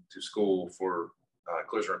going to school for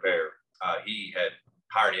collision repair, he had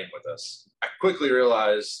hired in with us. I quickly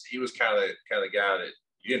realized he was kind of the guy that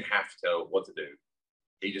you didn't have to tell what to do.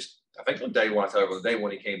 He just, I think the day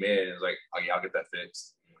when he came in, it was like, oh yeah, I'll get that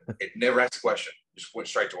fixed. It never asked a question. Just went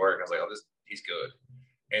straight to work. I was like, oh, he's good.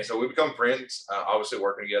 And so we become friends, obviously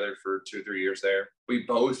working together for 2 or 3 years there. We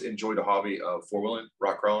both enjoyed the hobby of 4-wheeling,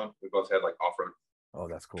 rock crawling. We both had like off-road. Oh,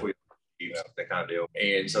 that's cool. That kind of deal.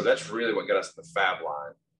 And so that's really what got us the fab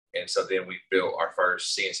line. And so then we built our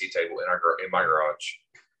first CNC table in my garage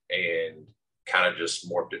and kind of just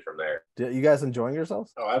morphed it from there. You guys enjoying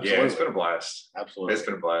yourselves? Oh, absolutely. Yeah, it's been a blast. Absolutely. It's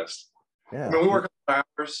been a blast. Yeah. I mean, we work on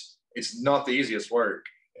hours. It's not the easiest work,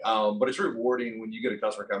 but it's rewarding when you get a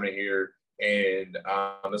customer coming in here. And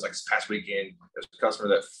there's like this past weekend, there's a customer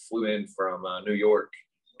that flew in from New York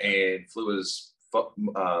and flew his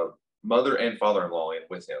mother and father-in-law in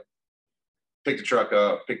with him. Picked the truck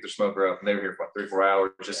up, picked their smoker up, and they were here for about 3 or 4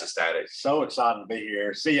 hours, just ecstatic. So excited to be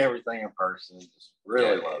here, see everything in person. Just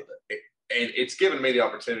really loved it. And it's given me the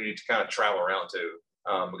opportunity to kind of travel around too,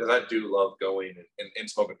 because I do love going and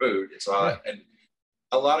smoking food. And so and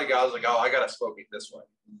a lot of guys are like, oh, I got to smoke it this way.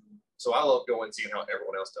 So I love going and seeing how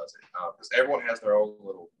everyone else does it, because everyone has their own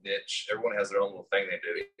little niche. Everyone has their own little thing they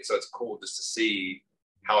do. So it's cool just to see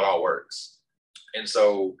how it all works. And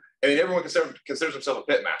so, and everyone considers himself a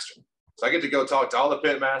pit master. So I get to go talk to all the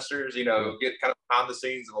pit masters, get kind of behind the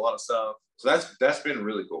scenes of a lot of stuff. So that's been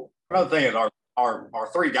really cool. Another thing is our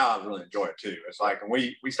 3 guys really enjoy it too. It's like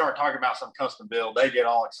when we start talking about some custom build, they get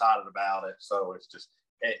all excited about it. So it's just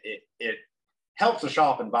it helps the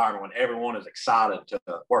shop environment when everyone is excited to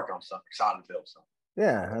work on something, excited to build something.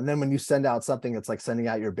 Yeah, and then when you send out something, it's like sending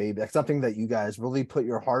out your baby, like something that you guys really put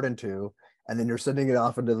your heart into, and then you're sending it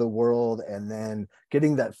off into the world, and then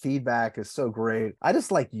getting that feedback is so great. I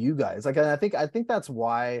just like you guys. Like, I think that's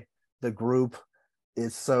why the group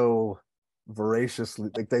is so voraciously,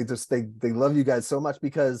 like they love you guys so much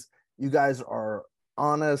because you guys are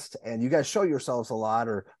honest and you guys show yourselves a lot,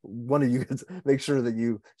 or one of you guys make sure that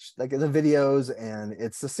you like in the videos, and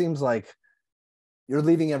it just seems like you're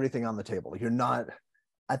leaving everything on the table. You're not,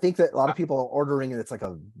 I think that a lot of people are ordering and it's like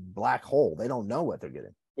a black hole. They don't know what they're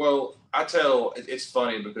getting. Well, it's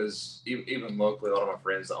funny because even locally, a lot of my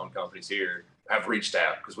friends that own companies here have reached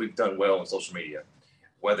out because we've done well on social media.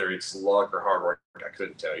 Whether it's luck or hard work, I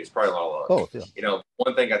couldn't tell you. It's probably a lot of luck. Both, yeah. You know,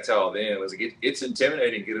 one thing I tell them is it's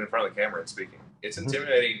intimidating getting in front of the camera and speaking. It's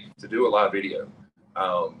intimidating to do a live video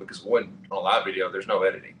because on a live video, there's no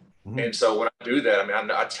editing. And so when I do that, I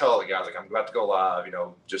mean, I tell the guys, like, I'm about to go live, you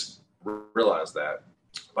know, just realize that.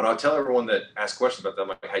 But I'll tell everyone that asks questions about that, I'm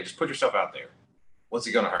like, hey, just put yourself out there. What's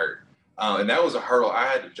it going to hurt? And that was a hurdle I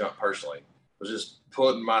had to jump personally, was just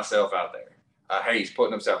putting myself out there. Hayes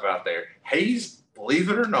putting himself out there. Hayes, believe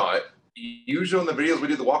it or not, usually on the videos we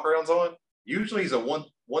do the walkarounds on, usually he's a one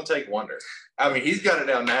take wonder. I mean, he's got it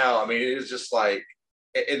down now. I mean, it's just like,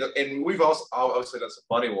 and we've also obviously done some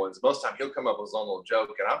funny ones. Most of the time he'll come up with his own little joke,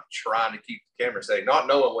 and I'm trying to keep the camera safe, not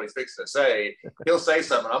knowing what he's fixing to say. He'll say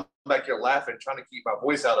something, I'm back here laughing, trying to keep my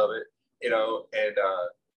voice out of it, you know, and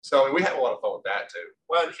so I mean, we have a lot of fun with that too.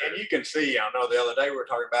 Well, and you can see, I know the other day we were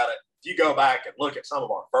talking about it. If you go back and look at some of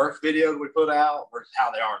our first videos we put out versus how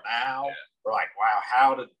they are now, we're like,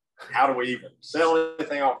 wow, how do we even sell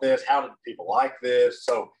anything off this? How did people like this?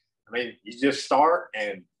 So, I mean, you just start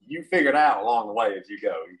and you figure it out along the way as you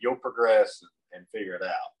go. You'll progress and figure it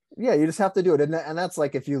out. Yeah, you just have to do it. And that's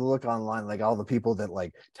like, if you look online, like all the people that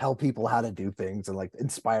like tell people how to do things and like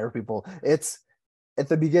inspire people, it's at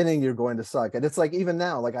the beginning you're going to suck. And it's like, even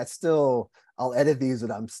now, like I'll edit these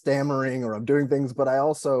and I'm stammering or I'm doing things, but I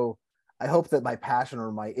hope that my passion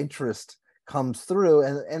or my interest comes through.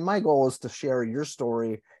 And my goal is to share your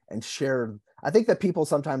story and share. I think that people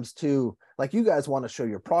sometimes too, like you guys want to show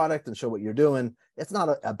your product and show what you're doing. It's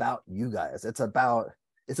not about you guys. It's about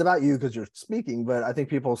you because you're speaking. But I think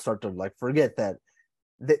people start to like forget that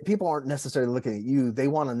people aren't necessarily looking at you. They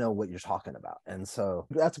want to know what you're talking about. And so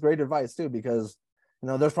that's great advice too, because, you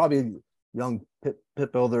know, there's probably young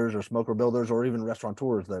pit builders or smoker builders or even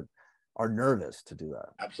restaurateurs that are nervous to do that.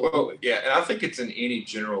 Absolutely. Well, yeah. And I think it's in any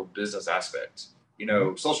general business aspect. You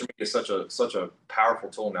know, social media is such a powerful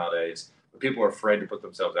tool nowadays, but people are afraid to put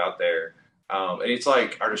themselves out there. And it's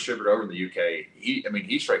like our distributor over in the UK,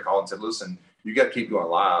 he straight called and said, listen, you got to keep going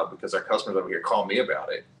live because our customers over here call me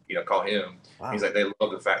about it. You know, call him. Wow. He's like, they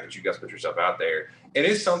love the fact that you guys put yourself out there. And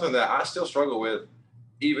it's something that I still struggle with,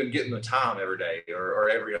 even getting the time every day or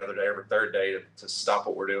every other day, every third day to stop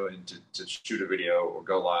what we're doing to shoot a video or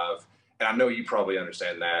go live. And I know you probably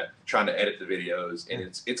understand that, trying to edit the videos. And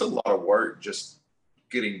it's a lot of work just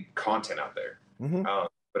getting content out there.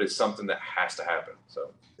 But it's something that has to happen.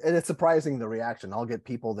 So, and it's surprising the reaction. I'll get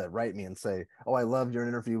people that write me and say, oh, I loved your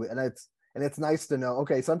interview. And it's nice to know,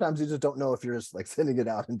 okay, sometimes you just don't know if you're just like sending it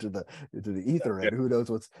out into the ether and who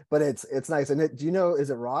knows but it's nice. And do you know, is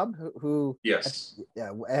it Rob who? Yes.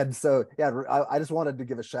 Yeah. And so, yeah, I just wanted to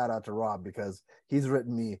give a shout out to Rob because he's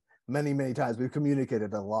written me many, many times. We've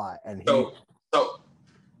communicated a lot. And so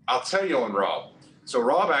I'll tell you on Rob. So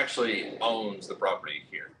Rob actually owns the property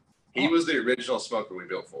here. He was the original smoker we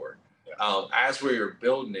built for. As we were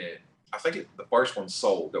building it, I think the first one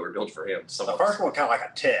sold that were built for him. The first one kind of like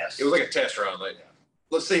a test. It was like a test run. Like,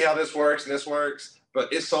 let's see how this works and this works.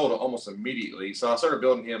 But it sold almost immediately. So I started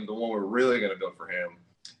building him the one we're really going to build for him.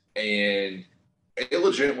 And it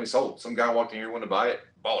legitimately sold. Some guy walked in here, wanted to buy it,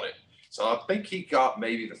 bought it. So I think he got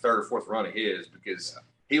maybe the third or fourth run of his because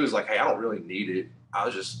he was like, hey, I don't really need it. I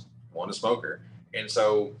just want a smoker. And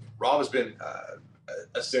so Rob has been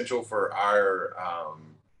essential for our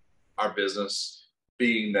business,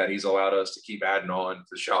 being that he's allowed us to keep adding on to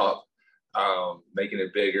the shop, making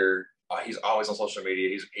it bigger. He's always on social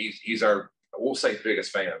media. He's our, we'll say,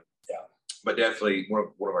 biggest fan. Yeah, but definitely one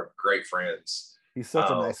of our great friends. He's such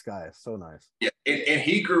a nice guy. So nice. Yeah, and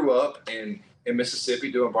he grew up in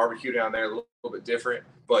Mississippi doing barbecue down there, a little bit different.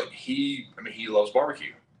 But he loves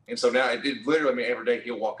barbecue, and so now it literally, I mean, every day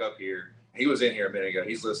he'll walk up here. He was in here a minute ago.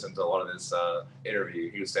 He's listening to a lot of this interview.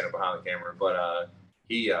 He was standing behind the camera, but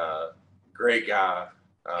he great guy.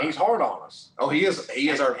 He's hard on us. Oh, he is. He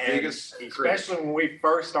is our biggest, especially when we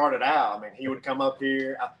first started out. I mean, he would come up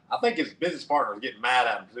here. I think his business partner was getting mad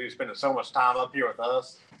at him because he was spending so much time up here with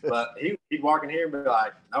us. But he'd walk in here and be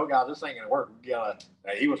like, "No, guys, this ain't gonna work. We gotta."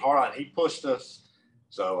 He was hard on it. He pushed us.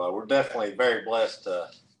 So we're definitely very blessed to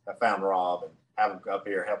have found Rob and have him up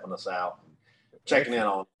here helping us out. checking in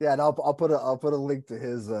on. Yeah, and I'll put a link to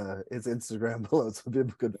his Instagram below so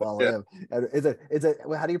people could follow him. And is it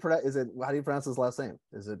how do you pronounce his last name?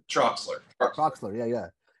 Is it Troxler? Troxler? Yeah.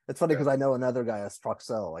 It's funny because I know another guy, as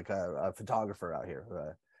Troxel, like a photographer out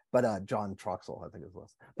here. But John Troxel, I think it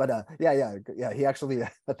was. But yeah. He actually,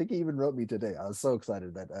 I think he even wrote me today. I was so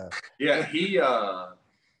excited that.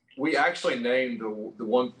 We actually named the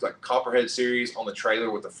one like Copperhead series on the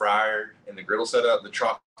trailer with the fryer and the griddle setup the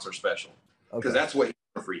Troxler Special, because that's what he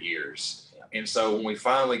wanted for years. And so when we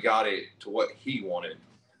finally got it to what he wanted,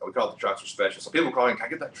 we called it the Troxler Special. So people call him, "Can I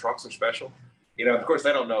get that Troxler Special?" Of course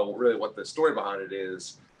they don't know really what the story behind it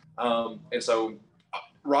is. And so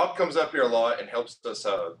Rob comes up here a lot and helps us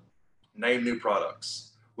name new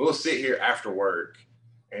products. We'll sit here after work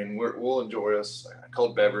and we'll enjoy us a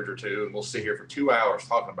cold beverage or two, and we'll sit here for 2 hours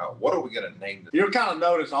talking about what are we going to name this. You'll kind of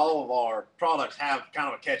notice all of our products have kind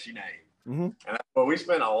of a catchy name. Mm-hmm. And but we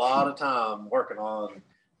spent a lot of time working on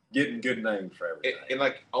getting good names for everything. And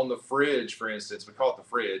like on the fridge, for instance, we call it the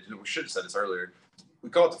fridge, and we should have said this earlier. We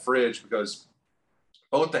call it the fridge because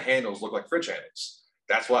both the handles look like fridge handles.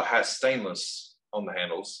 That's what has stainless on the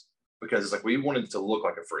handles, because it's like we wanted it to look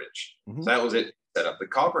like a fridge. Mm-hmm. So that was it set up. The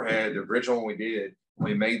Copperhead, the original one we did,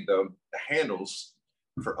 we made the handles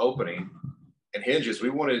for opening and hinges. We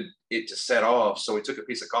wanted it to set off, so we took a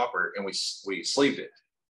piece of copper and we sleeved it.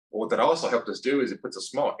 Well, what that also helped us do is it puts a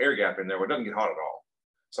small air gap in there where it doesn't get hot at all.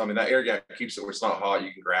 So I mean, that air gap keeps it where it's not hot.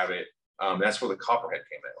 You can grab it. That's where the Copperhead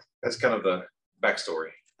came out. That's kind of the backstory.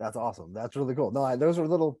 That's awesome. That's really cool. No, those are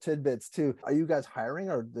little tidbits too. Are you guys hiring,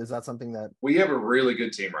 or is that something that we have a really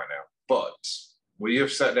good team right now? But we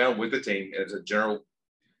have sat down with the team as a general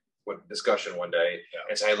discussion one day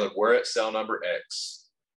and say, "Hey, look, we're at cell number X.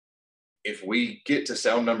 If we get to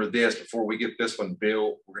cell number this before we get this one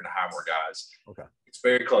built, we're going to hire more guys." Okay. It's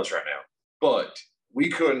very close right now, but we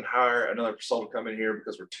couldn't hire another consultant to come in here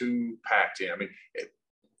because we're too packed in. I mean,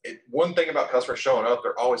 one thing about customers showing up,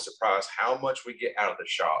 they're always surprised how much we get out of the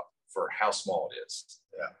shop for how small it is.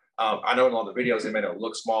 Yeah. I know in all the videos they made it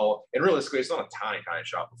look small, and realistically, it's not a tiny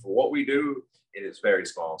shop. But for what we do, it is very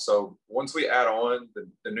small. So once we add on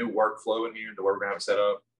the new workflow in here to where we're going to have it set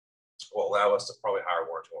up, will allow us to probably hire 1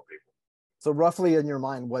 or 2 more people. So roughly in your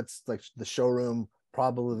mind, what's like the showroom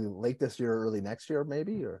probably late this year, early next year,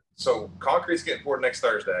 maybe? Or so concrete's getting poured next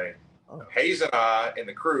Thursday. Oh. Hayes and I and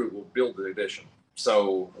the crew will build the addition.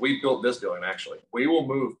 So we built this building, actually. We will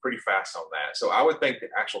move pretty fast on that. So I would think the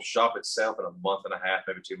actual shop itself in a month and a half,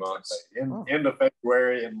 maybe 2 months. End of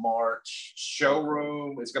February and March.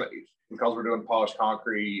 Showroom is going to, because we're doing polished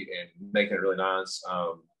concrete and making it really nice,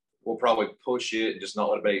 we'll probably push it and just not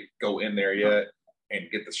let anybody go in there yet and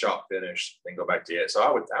get the shop finished and go back to it. So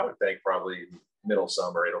I would think probably middle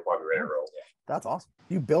summer it'll probably be ready to roll. That's awesome.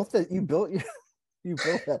 You built it. You built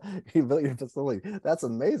your facility. That's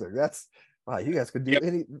amazing. That's wow. You guys could do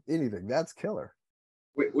anything. That's killer.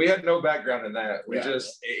 We had no background in that.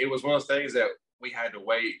 It was one of those things that we had to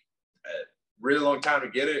wait a really long time to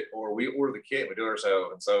get it, or we order the kit and we do it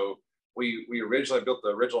ourselves. And so we originally built the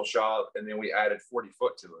original shop, and then we added 40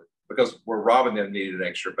 foot to it because where Rob and them needed an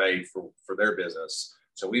extra bay for their business.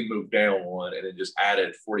 So we moved down one and then just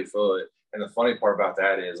added 40 foot. And the funny part about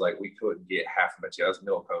that is, like, we couldn't get half of it. That was the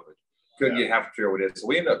middle of COVID. Couldn't get half the material we did. So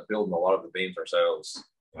we ended up building a lot of the beams ourselves.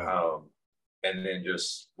 And then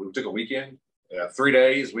we took a weekend. 3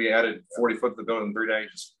 days. We added 40 foot to the building in 3 days.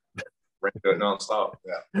 Just ran through it nonstop.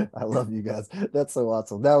 Yeah. I love you guys. That's so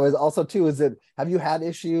awesome. That was also too, have you had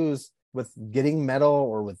issues with getting metal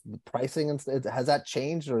or with pricing and stuff? Has that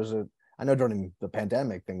changed, or is it? I know during the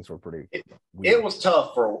pandemic things were pretty weird. It was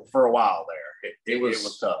tough for a while there. It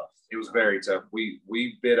was tough. It was very tough.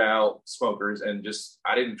 We bid out smokers, and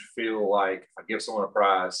I didn't feel like if I give someone a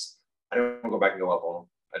price, I don't want to go back and go up on them.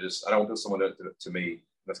 I don't want someone to me.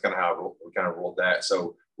 That's kind of how we kind of rolled that.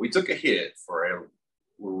 So we took a hit for a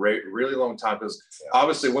really long time because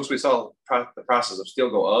obviously once we saw the prices of steel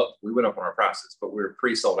go up, we went up on our prices, but we were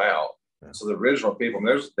pre-sold out. Yeah. So the original people,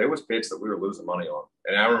 there was pits that we were losing money on.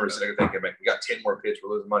 And I remember sitting there thinking, we got 10 more pits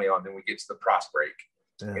we're losing money on, then we get to the price break,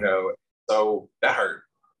 So that hurt.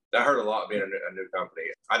 That hurt a lot being a new company.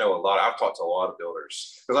 I know I've talked to a lot of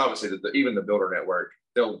builders because obviously even the builder network,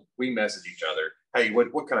 we message each other. Hey,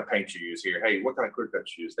 what kind of paint you use here? Hey, what kind of clear cut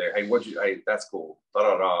you use there? Hey, that's cool. Da,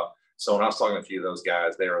 da, da. So when I was talking to a few of those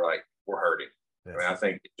guys, they were like, we're hurting. Yes. I mean, I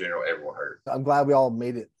think in general, everyone hurt. I'm glad we all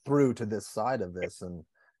made it through to this side of this. And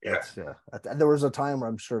there was a time where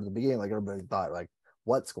I'm sure at the beginning, like everybody thought, like,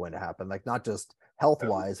 what's going to happen? Like not just health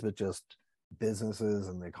wise, but just businesses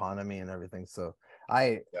and the economy and everything. So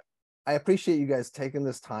I appreciate you guys taking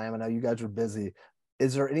this time. I know you guys are busy.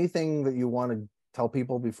 Is there anything that you want to tell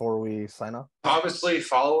people before we sign off? Obviously,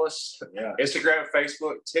 follow us. Yeah. Instagram,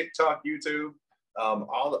 Facebook, TikTok, YouTube,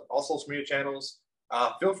 all social media channels.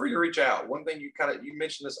 Feel free to reach out. One thing you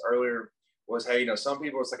mentioned this earlier was, hey, some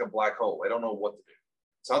people it's like a black hole. They don't know what to do.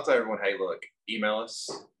 So I'll tell everyone, hey, look, email us,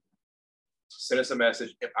 send us a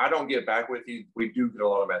message. If I don't get back with you, we do get a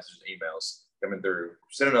lot of messages and emails coming through.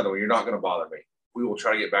 Send another one. You're not going to bother me. We will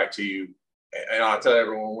try to get back to you. And I'll tell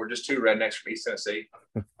everyone, we're just two rednecks from East Tennessee.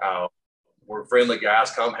 We're friendly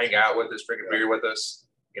guys. Come hang out with us, drink a beer with us.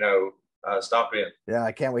 Stop in. Yeah,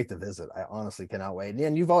 I can't wait to visit. I honestly cannot wait.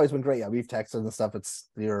 And you've always been great. Yeah, we've texted and stuff. It's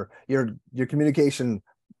your communication,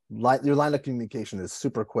 your line of communication is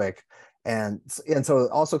super quick. And so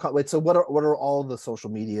also wait. So what are all the social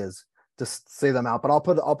medias? Just say them out. But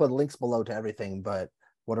I'll put links below to everything. But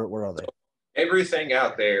where are they? Everything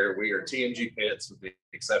out there, we are TMG Pits with the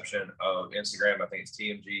exception of Instagram. I think it's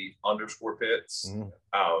TMG_Pits.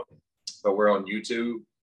 But we're on YouTube,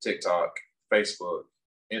 TikTok, Facebook,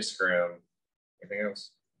 Instagram. Anything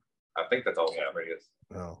else? I think that's all we have, I guess.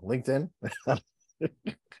 Oh, LinkedIn?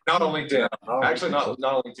 Not on LinkedIn. Actually, not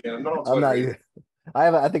on LinkedIn. I'm not on Twitter.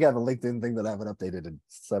 I think I have a LinkedIn thing that I haven't updated in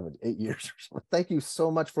 7-8 years or something. Thank you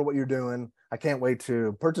so much for what you're doing. I can't wait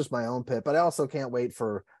to purchase my own pit, but I also can't wait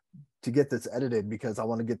to get this edited because I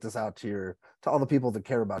want to get this out to all the people that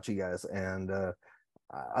care about you guys. And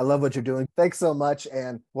I love what you're doing. Thanks so much.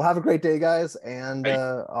 And we'll have a great day, guys. And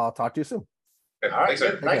I'll talk to you soon. All right.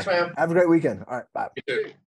 Thanks, man. Have a great weekend. All right. Bye. You too.